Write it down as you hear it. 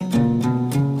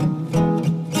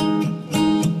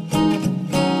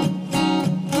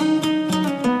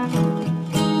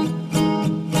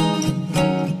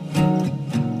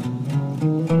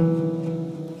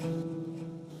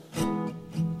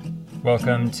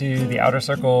Welcome to the Outer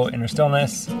Circle, Inner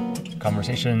Stillness,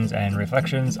 conversations and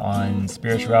reflections on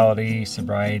spirituality,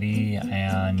 sobriety,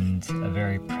 and a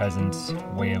very present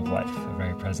way of life, a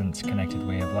very present, connected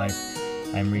way of life.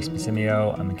 I'm Reese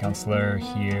Bisimio. I'm a counselor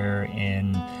here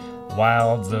in the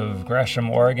wilds of Gresham,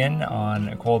 Oregon on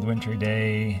a cold wintry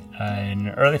day in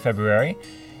early February.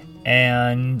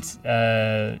 And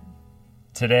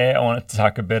today I wanted to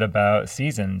talk a bit about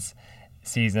seasons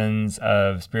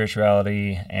of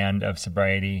spirituality and of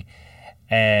sobriety.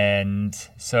 And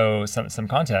so some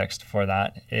context for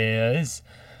that is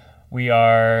we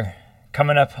are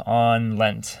coming up on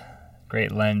Lent,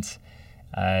 Great Lent,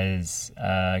 as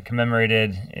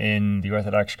commemorated in the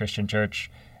Orthodox Christian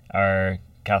Church. Our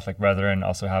Catholic brethren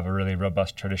also have a really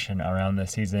robust tradition around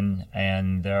this season,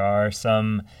 and there are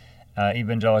some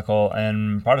evangelical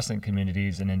and Protestant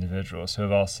communities and individuals who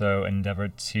have also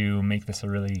endeavored to make this a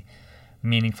really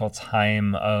meaningful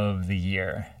time of the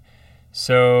year.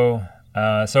 So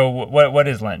what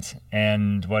is Lent,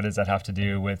 and what does that have to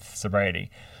do with sobriety?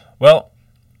 Well,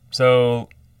 so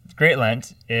Great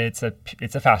Lent, it's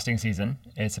a fasting season.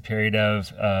 It's a period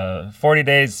of 40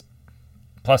 days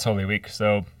plus Holy Week,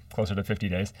 so closer to 50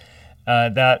 days.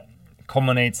 That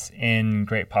culminates in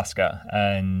Great Pascha,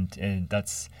 and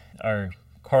that's our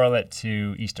correlate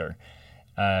to Easter.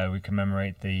 We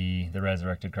commemorate the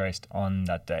resurrected Christ on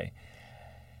that day.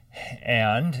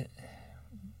 And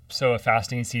so a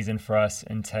fasting season for us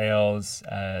entails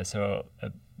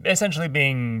essentially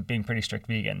being pretty strict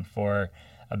vegan for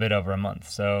a bit over a month.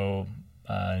 So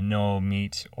no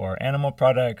meat or animal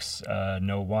products,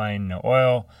 no wine, no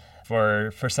oil.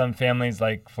 For some families,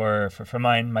 like for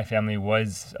mine, my family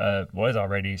was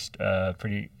already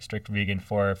pretty strict vegan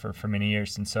for many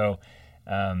years, and so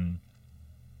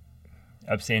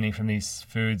abstaining from these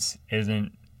foods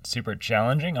isn't super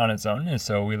challenging on its own, and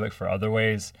so we look for other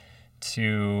ways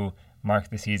to mark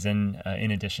the season in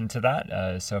addition to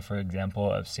that. So, for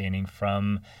example, abstaining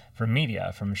from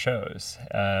media, from shows,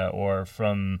 or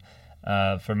from,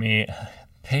 for me,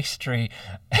 pastry.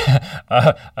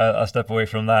 I'll step away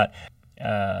from that.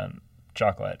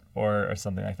 Chocolate or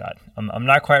something like that. I'm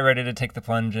not quite ready to take the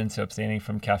plunge into abstaining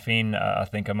from caffeine. I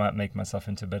think I might make myself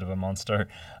into a bit of a monster.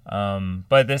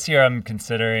 But this year I'm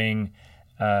considering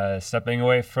stepping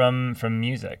away from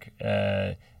music,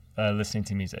 listening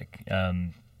to music.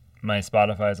 My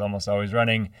Spotify is almost always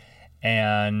running,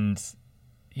 and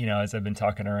as I've been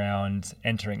talking around,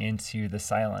 entering into the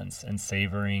silence and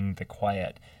savoring the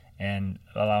quiet and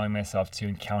allowing myself to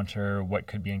encounter what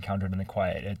could be encountered in the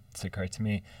quiet, it's occurred to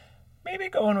me, maybe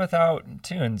going without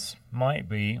tunes might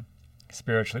be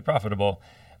spiritually profitable,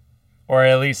 or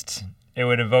at least it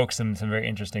would evoke some very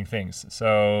interesting things.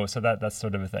 So that's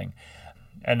sort of a thing.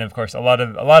 And of course, a lot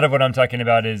of what I'm talking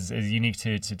about is unique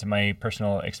to my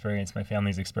personal experience, my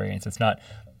family's experience. It's not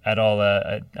at all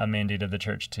a mandate of the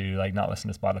church to not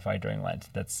listen to Spotify during Lent.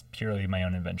 That's purely my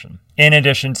own invention. In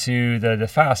addition to the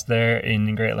fast, there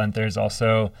in Great Lent, there's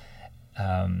also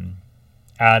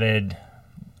added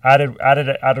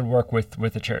work with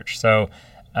the church. So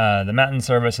the Matin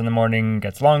service in the morning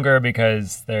gets longer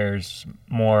because there's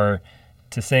more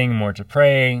to sing, more to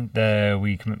pray.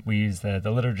 We use the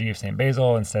liturgy of St.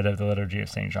 Basil instead of the liturgy of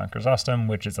St. John Chrysostom,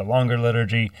 which is a longer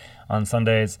liturgy on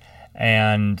Sundays.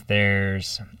 And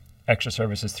there's extra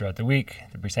services throughout the week,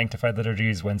 the pre-sanctified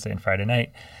liturgies, Wednesday and Friday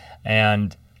night.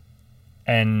 And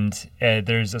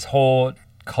there's this whole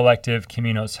collective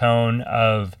communal tone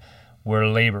of we're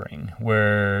laboring.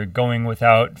 We're going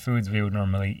without foods we would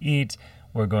normally eat.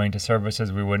 We're going to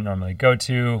services we wouldn't normally go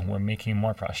to. We're making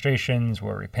more prostrations.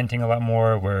 We're repenting a lot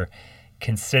more. We're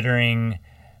considering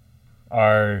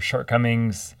our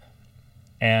shortcomings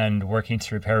and working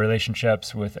to repair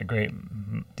relationships with a great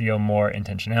deal more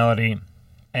intentionality.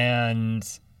 And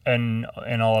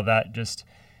all of that, just,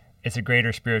 it's a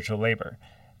greater spiritual labor.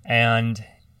 And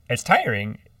it's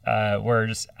tiring. We're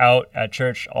just out at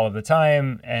church all of the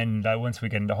time, and once we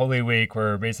get into Holy Week,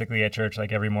 we're basically at church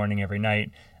every morning, every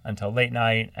night until late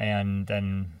night, and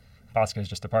then Pascha is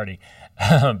just a party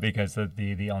because of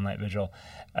the all-night vigil.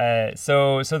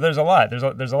 So there's a lot.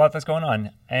 There's a lot that's going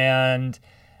on, and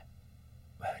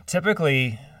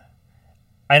typically,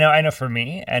 I know for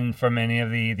me and for many of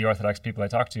the Orthodox people I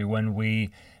talk to, when we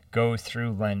go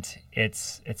through Lent,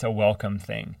 it's a welcome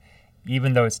thing.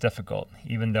 Even though it's difficult,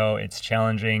 even though it's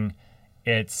challenging,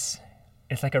 it's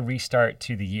like a restart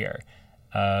to the year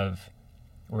of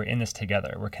we're in this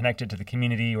together. We're connected to the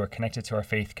community. We're connected to our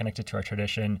faith, connected to our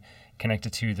tradition,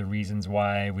 connected to the reasons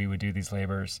why we would do these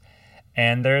labors.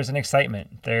 And there's an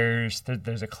excitement. There's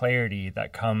a clarity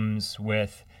that comes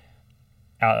with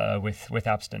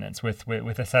abstinence,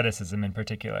 with asceticism in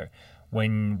particular,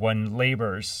 when one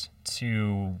labors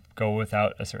to go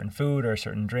without a certain food or a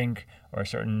certain drink or a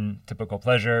certain typical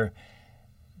pleasure,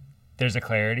 there's a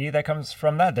clarity that comes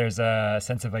from that. There's a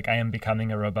sense of like, I am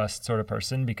becoming a robust sort of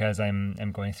person because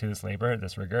I'm going through this labor,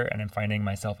 this rigor, and I'm finding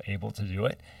myself able to do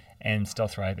it and still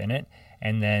thrive in it.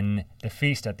 And then the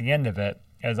feast at the end of it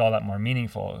is all that more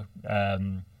meaningful. I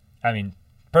mean,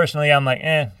 personally, I'm like,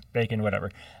 bacon, whatever.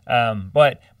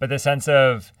 But the sense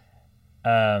of,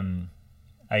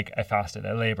 like, I fasted,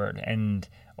 I labored,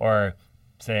 or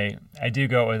say I do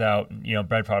go without,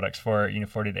 bread products for,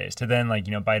 40 days to then like,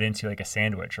 bite into like a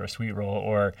sandwich or a sweet roll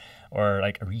or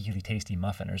like a really tasty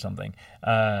muffin or something.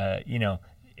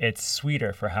 It's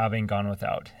sweeter for having gone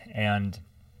without. And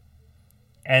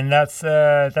that's,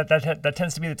 that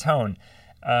tends to be the tone.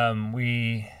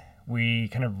 We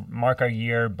kind of mark our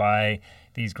year by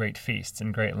these great feasts,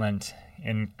 and Great Lent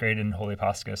and Great and Holy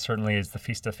Pascha certainly is the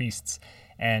Feast of Feasts.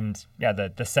 And yeah,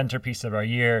 the centerpiece of our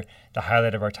year, the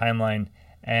highlight of our timeline,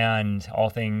 and all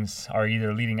things are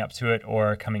either leading up to it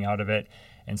or coming out of it.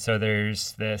 And so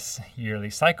there's this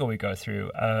yearly cycle we go through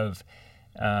of,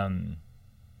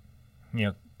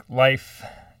 life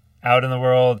out in the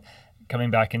world, coming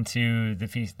back into the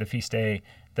feast day,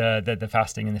 the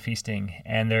fasting and the feasting,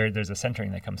 and there's a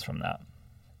centering that comes from that.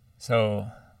 So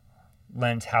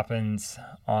Lent happens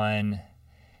on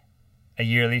a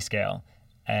yearly scale,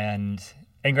 and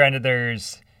granted,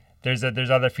 there's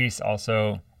other feasts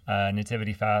also.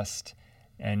 Nativity fast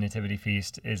and Nativity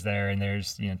feast is there, and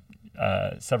there's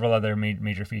several other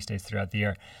major feast days throughout the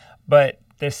year. But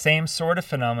the same sort of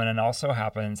phenomenon also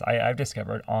happens, I've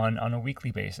discovered, on a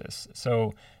weekly basis.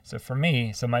 So for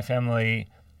me, my family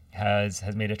has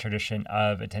made a tradition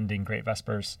of attending Great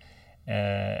Vespers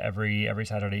every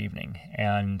Saturday evening,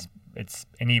 and it's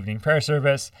an evening prayer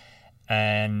service,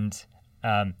 and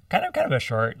kind of a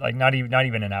short, like not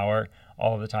even an hour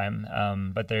all of the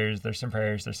time, but there's some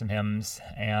prayers, there's some hymns,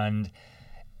 and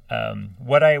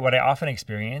what I often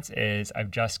experience is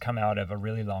I've just come out of a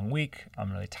really long week.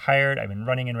 I'm really tired. I've been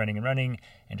running,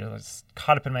 and just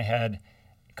caught up in my head,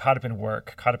 caught up in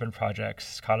work, caught up in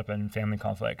projects, caught up in family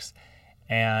conflicts,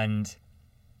 and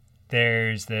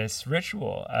there's this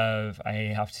ritual of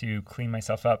I have to clean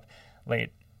myself up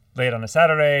late on a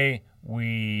Saturday.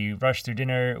 We rush through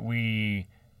dinner. We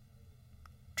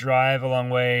drive a long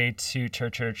way to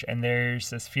church, and there's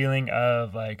this feeling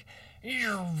of like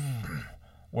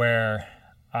where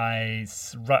I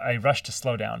rush to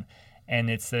slow down, and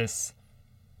it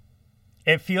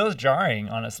feels jarring,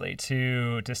 honestly,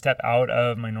 to step out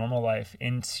of my normal life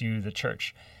into the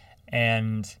church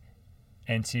and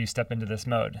to step into this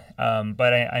mode.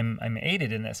 But I'm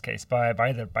aided in this case by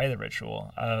the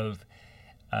ritual of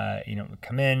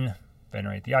come in,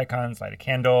 venerate the icons, light a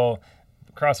candle,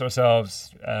 cross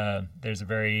ourselves. There's a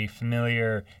very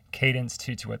familiar cadence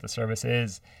to what the service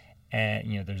is,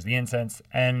 and there's the incense,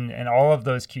 and all of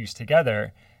those cues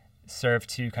together serve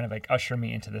to kind of like usher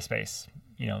me into the space.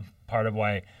 Part of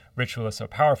why ritual is so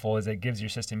powerful is it gives your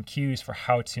system cues for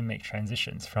how to make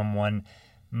transitions from one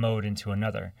mode into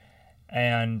another.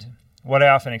 And what I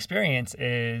often experience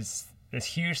is this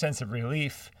huge sense of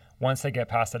relief once I get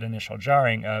past that initial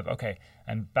jarring of, okay,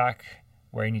 I'm back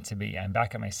where I need to be. I'm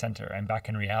back at my center. I'm back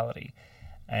in reality.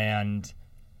 And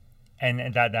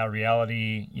that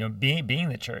reality, being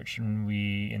the church,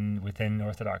 and within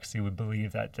Orthodoxy would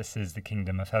believe that this is the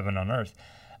kingdom of heaven on earth.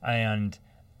 And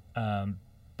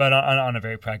but on a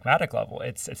very pragmatic level,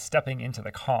 it's stepping into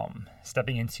the calm,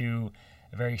 stepping into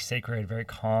a very sacred, very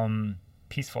calm,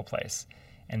 peaceful place.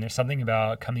 And there's something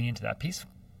about coming into that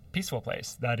peaceful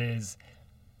place that is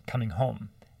coming home,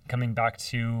 coming back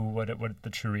to what the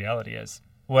true reality is.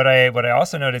 What I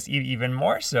also notice even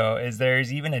more so is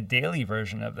there's even a daily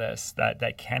version of this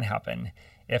that can happen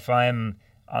if I'm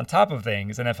on top of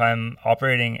things and if I'm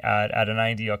operating at an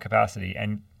ideal capacity,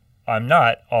 and I'm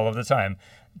not all of the time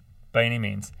by any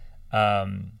means.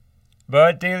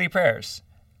 But daily prayers,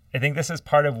 I think this is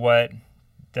part of what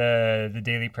the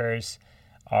daily prayers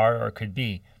are or could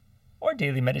be, or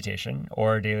daily meditation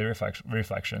or daily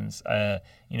reflections,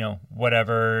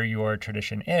 whatever your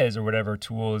tradition is or whatever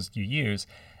tools you use,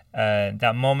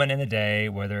 that moment in the day,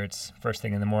 whether it's first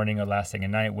thing in the morning or last thing at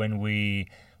night, when we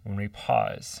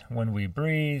pause, when we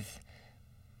breathe,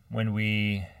 when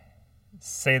we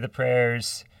say the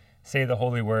prayers, say the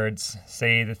holy words,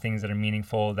 say the things that are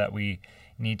meaningful that we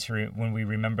need to, when we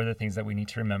remember the things that we need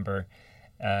to remember,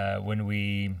 when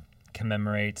we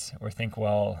commemorate or think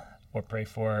well or pray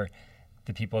for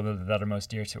the people that are most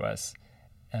dear to us.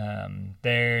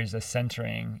 There's a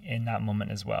centering in that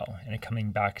moment as well, and a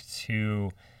coming back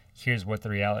to here's what the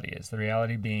reality is. The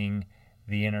reality being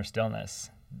the inner stillness,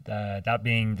 that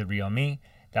being the real me,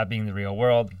 that being the real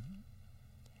world.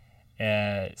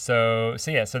 So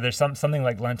there's something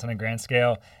like Lent on a grand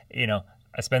scale.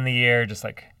 I spend the year just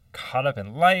like caught up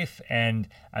in life, and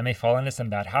I may fall into some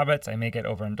bad habits. I may get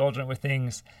overindulgent with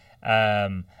things.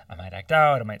 I might act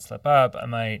out. I might slip up. I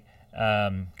might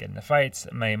get into fights.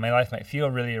 My life might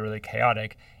feel really, really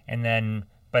chaotic,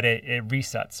 but it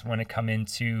resets when it come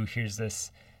into here's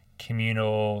this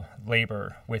communal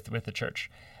labor with the church.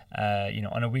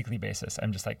 On a weekly basis,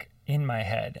 I'm just like in my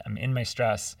head. I'm in my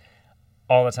stress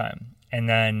all the time, and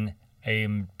then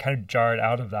I'm kind of jarred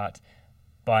out of that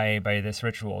by this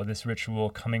ritual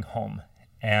coming home,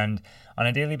 and on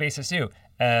a daily basis too.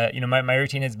 My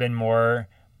routine has been more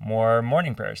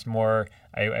morning prayers.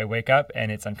 I wake up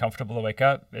and it's uncomfortable to wake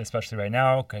up, especially right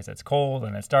now because it's cold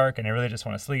and it's dark and I really just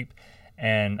want to sleep.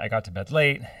 And I got to bed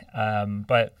late,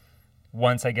 but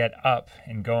once I get up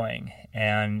and going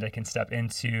and I can step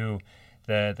into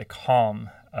the calm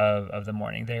of the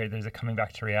morning, there's a coming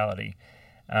back to reality.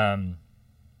 And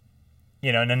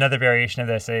another variation of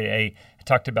this, I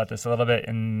talked about this a little bit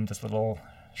in this little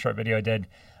short video I did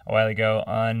a while ago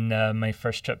on my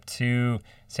first trip to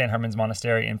St. Herman's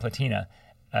Monastery in Platina.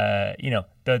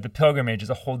 The pilgrimage is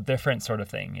a whole different sort of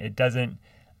thing.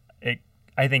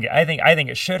 I think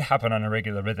it should happen on a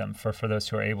regular rhythm for those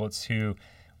who are able to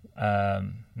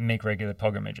make regular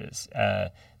pilgrimages.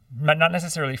 Not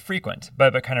necessarily frequent,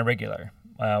 but kind of regular.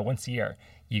 Once a year,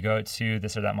 you go to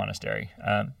this or that monastery.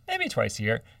 Maybe twice a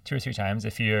year, 2 or 3 times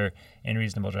if you're in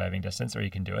reasonable driving distance, or you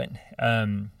can do it.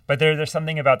 But there's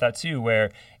something about that too,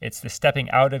 where it's the stepping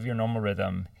out of your normal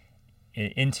rhythm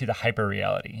into the hyper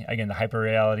reality. Again, the hyper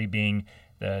reality being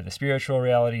the spiritual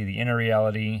reality, the inner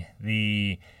reality,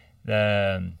 the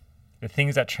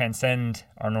things that transcend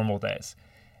our normal days.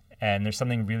 And there's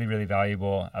something really, really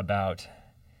valuable about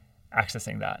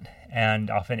accessing that. And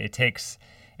often it takes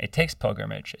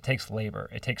pilgrimage, it takes labor,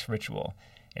 it takes ritual.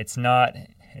 It's not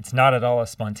at all a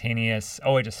spontaneous,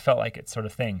 I just felt like it sort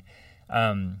of thing.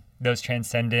 Those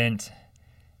transcendent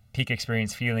peak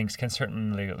experience feelings can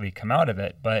certainly come out of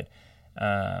it, but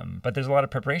there's a lot of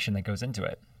preparation that goes into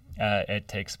it. It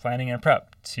takes planning and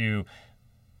prep to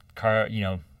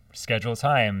schedule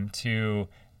time to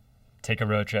take a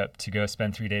road trip to go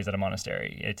spend 3 days at a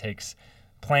monastery. It takes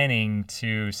planning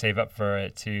to save up for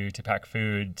it, to pack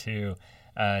food, to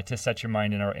set your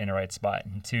mind in a right spot,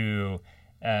 to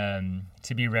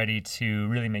be ready to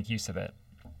really make use of it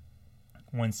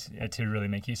once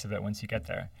you get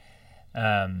there.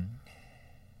 And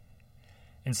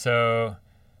so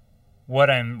what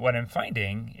I'm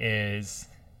finding is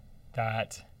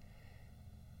that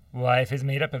life is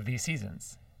made up of these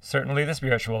seasons. Certainly the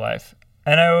spiritual life,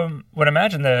 and I would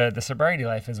imagine the sobriety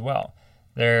life as well.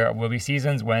 There will be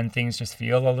seasons when things just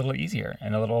feel a little easier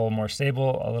and a little more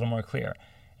stable, a little more clear.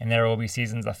 And there will be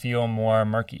seasons that feel more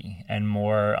murky and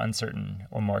more uncertain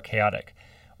or more chaotic,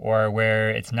 or where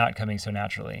it's not coming so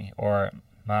naturally, or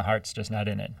my heart's just not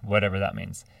in it, whatever that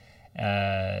means.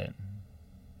 I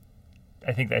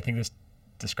think this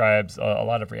describes a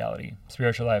lot of reality: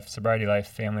 spiritual life, sobriety life,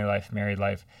 family life, married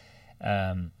life.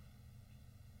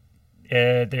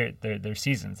 They're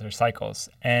seasons, they're cycles,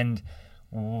 and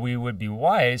we would be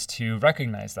wise to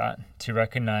recognize that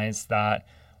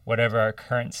whatever our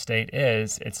current state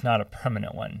is, it's not a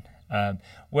permanent one.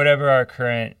 Whatever our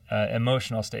current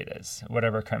emotional state is,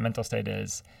 whatever our current mental state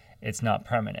is, it's not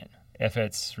permanent. If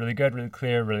it's really good, really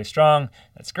clear, really strong,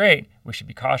 that's great. We should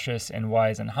be cautious and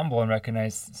wise and humble and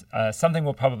recognize something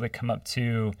will probably come up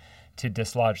to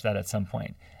dislodge that at some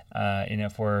point.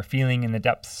 If we're feeling in the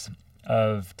depths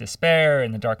of despair,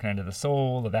 in the dark night of the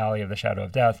soul, the valley of the shadow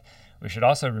of death, we should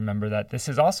also remember that this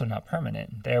is also not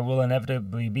permanent. There will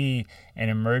inevitably be an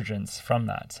emergence from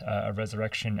that, a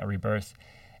resurrection, a rebirth.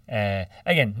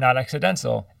 Again, not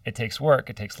accidental. It takes work,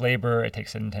 it takes labor, it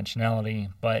takes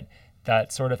intentionality, but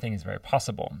that sort of thing is very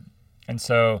possible. And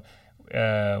so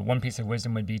one piece of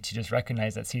wisdom would be to just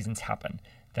recognize that seasons happen,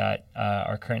 that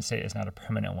our current state is not a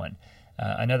permanent one.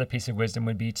 Another piece of wisdom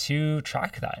would be to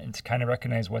track that and to kind of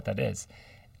recognize what that is.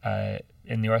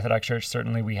 In the Orthodox Church,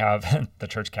 certainly we have the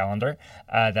church calendar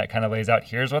that kind of lays out,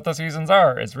 here's what the seasons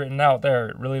are. It's written out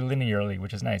there really linearly,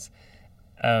 which is nice.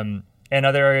 In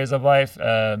other areas of life,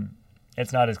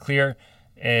 it's not as clear.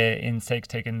 In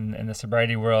taken in the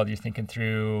sobriety world, you're thinking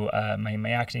through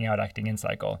my acting out, acting in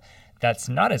cycle. That's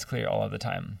not as clear all of the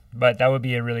time, but that would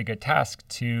be a really good task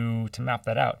to map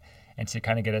that out and to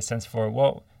kind of get a sense for,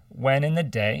 well, when in the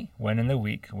day, when in the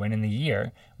week, when in the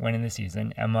year, when in the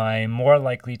season am I more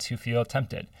likely to feel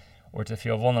tempted or to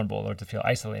feel vulnerable or to feel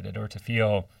isolated or to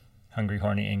feel hungry,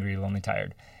 horny, angry, lonely,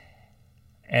 tired?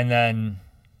 And then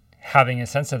having a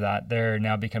sense of that, there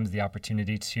now becomes the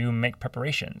opportunity to make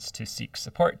preparations, to seek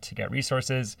support, to get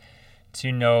resources,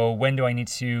 to know when do I need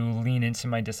to lean into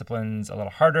my disciplines a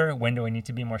little harder, when do I need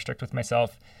to be more strict with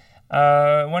myself,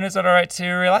 when is it all right to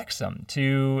relax some,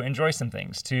 to enjoy some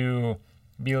things, to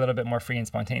be a little bit more free and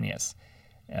spontaneous.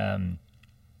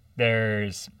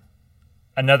 There's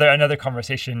another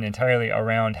conversation entirely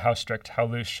around how strict, how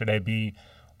loose should I be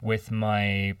with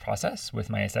my process, with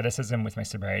my asceticism, with my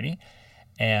sobriety,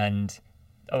 and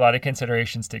a lot of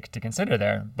considerations to consider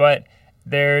there. But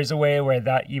there's a way where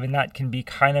that can be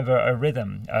kind of a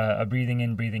rhythm, a breathing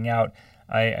in, breathing out.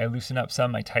 I loosen up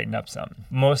some, I tighten up some.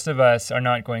 Most of us are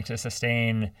not going to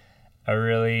sustain a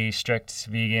really strict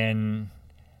vegan,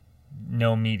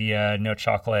 no media, no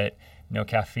chocolate, no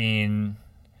caffeine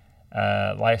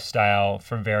lifestyle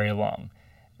for very long.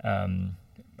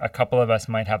 A couple of us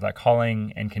might have that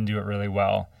calling and can do it really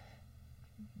well.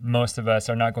 Most of us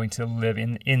are not going to live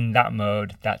in that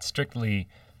mode that strictly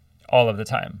all of the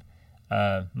time.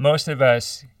 Most of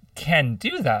us can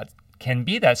do that, can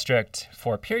be that strict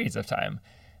for periods of time.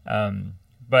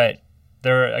 But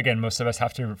most of us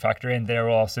have to factor in, there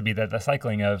will also be the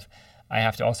cycling of, I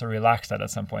have to also relax that at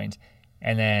some point,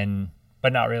 and then,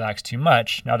 but not relax too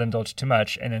much, not indulge too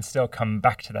much, and then still come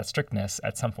back to that strictness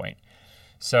at some point.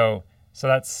 So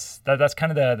that's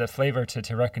kind of the flavor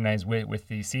to recognize with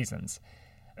these seasons.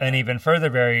 An even further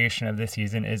variation of this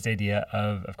season is the idea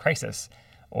of crisis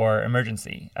or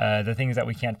emergency, the things that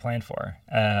we can't plan for,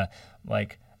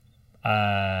 like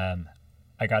I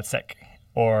got sick,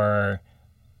 or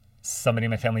somebody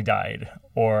in my family died,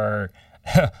 or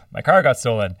my car got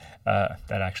stolen.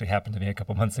 That actually happened to me a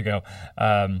couple months ago.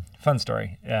 Fun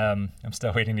story. I'm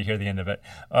still waiting to hear the end of it.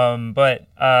 But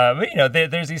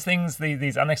there's these things,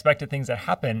 these unexpected things that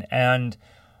happen, and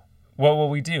what will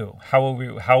we do? How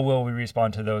will we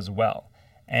respond to those well?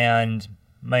 And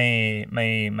my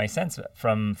sense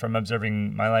from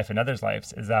observing my life and others'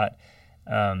 lives is that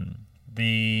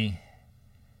the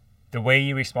way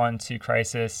you respond to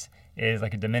crisis is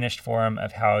like a diminished form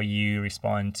of how you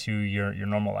respond to your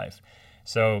normal life.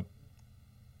 So,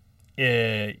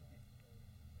 and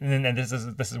this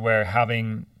is where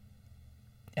having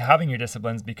your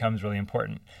disciplines becomes really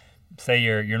important. Say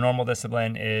your normal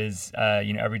discipline is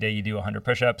every day you do 100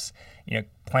 push-ups.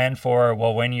 Plan for,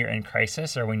 well, when you're in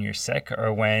crisis or when you're sick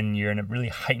or when you're in a really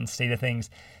heightened state of things,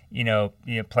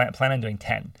 plan on doing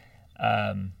 10,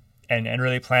 and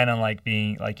really plan on like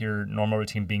being like your normal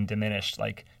routine being diminished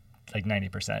like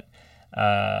 90%.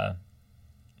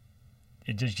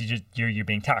 You're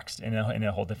being taxed in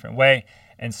a whole different way,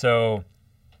 and so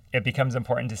it becomes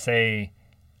important to say,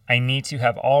 I need to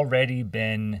have already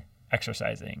been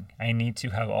exercising. I need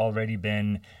to have already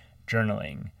been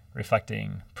journaling,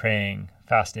 reflecting, praying,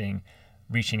 fasting,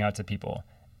 reaching out to people.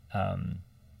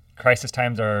 Crisis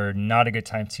times are not a good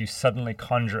time to suddenly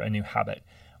conjure a new habit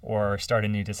or start a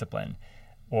new discipline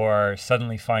or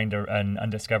suddenly find an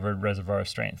undiscovered reservoir of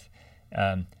strength.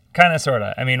 Kind of, sort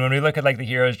of. I mean, when we look at like the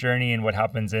hero's journey and what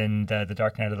happens in the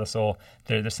Dark Night of the Soul,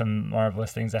 there's some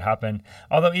marvelous things that happen.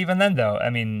 Although even then, though, I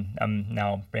mean, I'm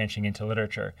now branching into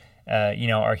literature.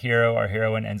 Our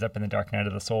heroine ends up in the Dark Night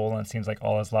of the Soul, and it seems like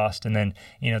all is lost. And then,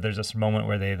 there's this moment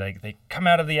where they come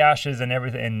out of the ashes and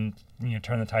everything, and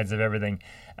turn the tides of everything.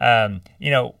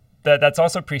 That's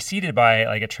also preceded by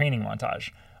like a training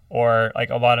montage or like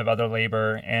a lot of other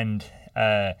labor and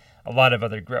a lot of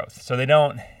other growth. So they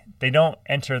don't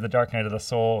enter the Dark Night of the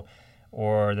Soul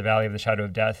or the Valley of the Shadow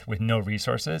of Death with no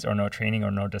resources or no training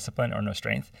or no discipline or no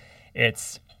strength.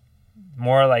 It's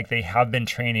more like they have been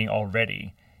training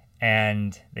already,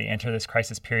 and they enter this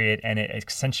crisis period, and it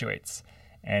accentuates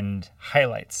and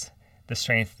highlights the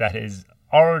strength that has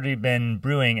already been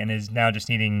brewing and is now just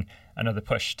needing another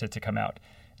push to come out.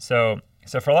 So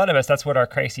for a lot of us, that's what our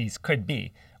crises could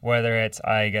be. Whether it's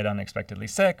I get unexpectedly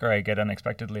sick, or I get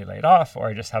unexpectedly laid off, or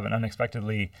I just have an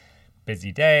unexpectedly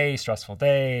busy day, stressful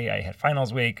day, I had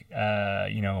finals week, I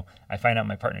find out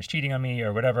my partner's cheating on me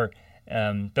or whatever.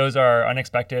 Those are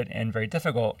unexpected and very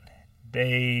difficult.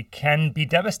 They can be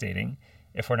devastating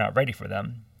if we're not ready for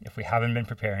them, if we haven't been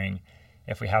preparing,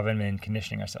 if we haven't been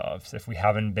conditioning ourselves, if we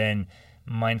haven't been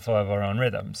mindful of our own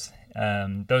rhythms.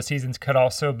 Those seasons could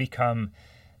also become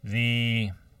the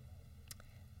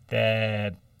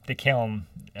kiln,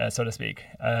 so to speak,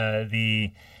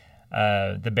 the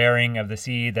bearing of the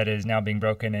seed that is now being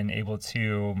broken and able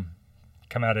to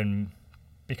come out and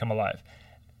become alive.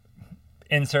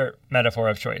 Insert metaphor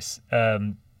of choice.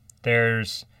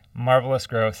 There's marvelous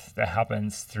growth that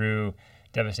happens through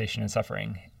devastation and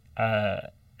suffering. And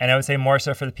I would say more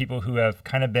so for the people who have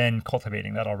kind of been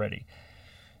cultivating that already.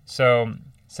 So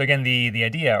So again, the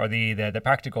idea or the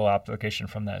practical application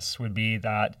from this would be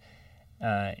that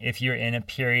if you're in a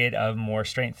period of more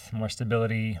strength, more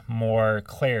stability, more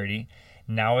clarity,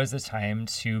 now is the time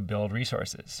to build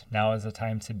resources. Now is the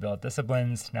time to build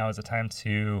disciplines. Now is the time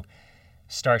to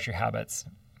start your habits.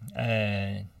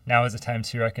 Now is the time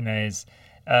to recognize,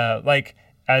 like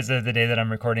as of the day that I'm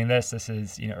recording this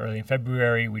is early in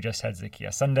February. We just had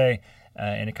Zacchaeus Sunday.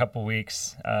 In a couple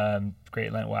weeks,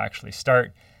 Great Lent will actually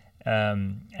start.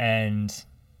 And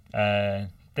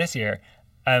this year,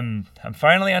 I'm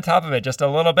finally on top of it just a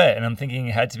little bit, and I'm thinking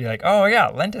ahead to be like, oh yeah,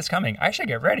 Lent is coming. I should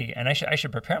get ready, and I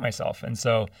should prepare myself. And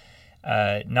so,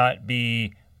 not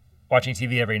be watching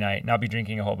TV every night, not be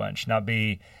drinking a whole bunch, not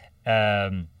be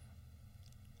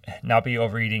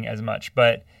overeating as much,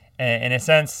 but in a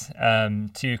sense,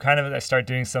 to kind of start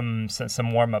doing some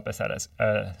warm up ascetic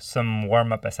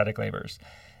labors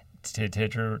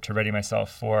to ready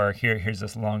myself for here's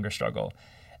this longer struggle,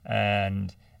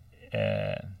 and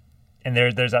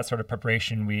there's that sort of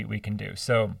preparation we can do.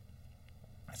 So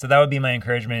that would be my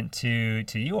encouragement to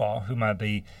you all who might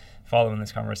be following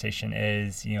this conversation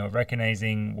is,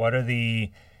 recognizing what are the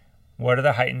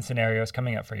heightened scenarios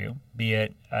coming up for you, be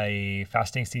it a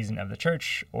fasting season of the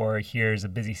church, or here's a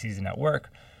busy season at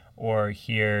work, or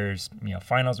here's,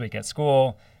 finals week at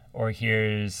school, or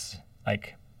here's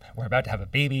like we're about to have a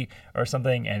baby or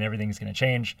something and everything's going to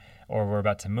change, or we're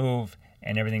about to move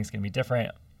and everything's going to be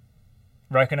different.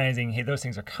 Recognizing, hey, those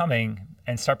things are coming,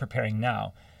 and start preparing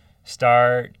now.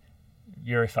 Start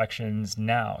your reflections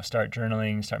now. Start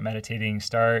journaling, start meditating,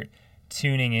 start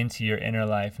tuning into your inner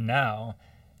life now,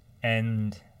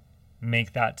 and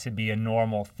make that to be a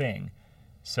normal thing,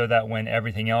 so that when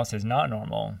everything else is not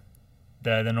normal,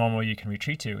 the normal you can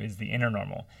retreat to is the inner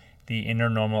normal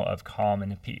of calm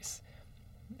and peace.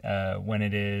 When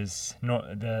it is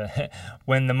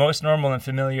when the most normal and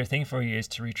familiar thing for you is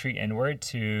to retreat inward,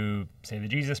 to say the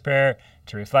Jesus prayer,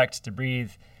 to reflect, to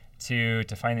breathe, to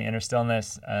find the inner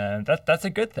stillness, that's a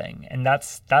good thing, and that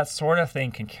sort of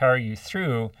thing can carry you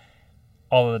through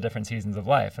all of the different seasons of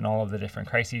life and all of the different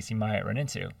crises you might run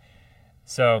into.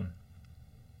 So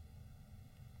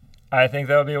I think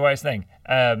that would be a wise thing.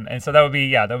 And so that would be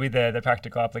the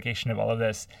practical application of all of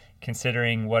this,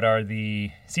 considering what are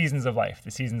the seasons of life,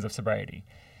 the seasons of sobriety.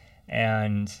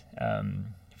 And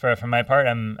for my part,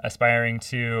 I'm aspiring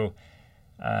to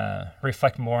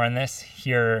reflect more on this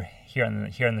here on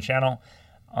the channel,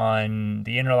 on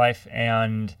the inner life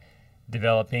and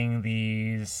developing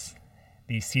these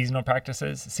seasonal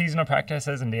practices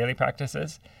and daily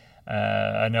practices.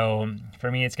 I know for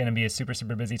me, it's going to be a super,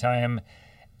 super busy time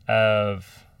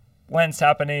of Lent's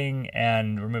happening,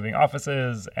 and we're moving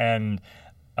offices, and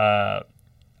I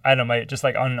don't know, just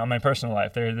like on my personal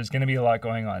life, there's going to be a lot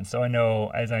going on. So I know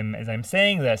as I'm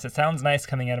saying this, it sounds nice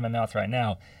coming out of my mouth right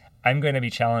now. I'm going to be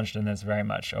challenged in this very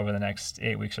much over the next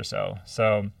 8 weeks or so.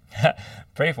 So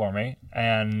pray for me,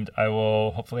 and I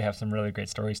will hopefully have some really great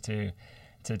stories to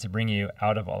bring you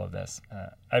out of all of this.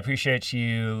 I appreciate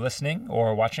you listening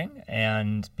or watching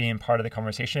and being part of the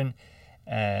conversation.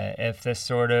 If this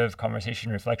sort of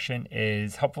conversation reflection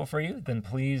is helpful for you, then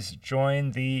please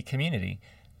join the community.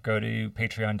 Go to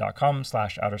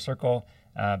patreon.com/outercircle,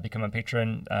 become a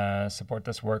patron, support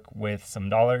this work with some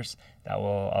dollars. That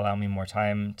will allow me more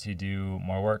time to do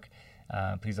more work.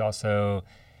 Please also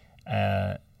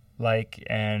like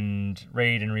and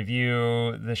rate and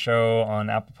review the show on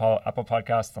Apple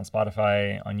Podcasts, on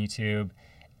Spotify, on YouTube.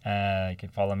 You can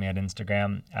follow me at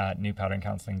Instagram at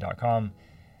newpatterncounseling.com.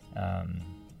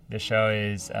 This show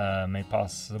is made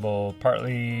possible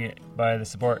partly by the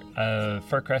support of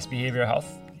Furcrest Behavioral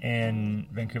Health in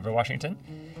Vancouver, Washington,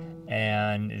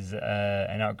 and is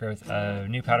an outgrowth of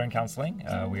New Pattern Counseling.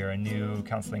 We are a new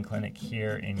counseling clinic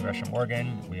here in Gresham,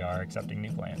 Oregon. We are accepting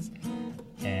new clients.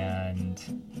 And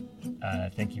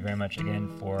thank you very much again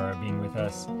for being with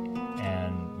us,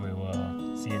 and we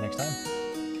will see you next time.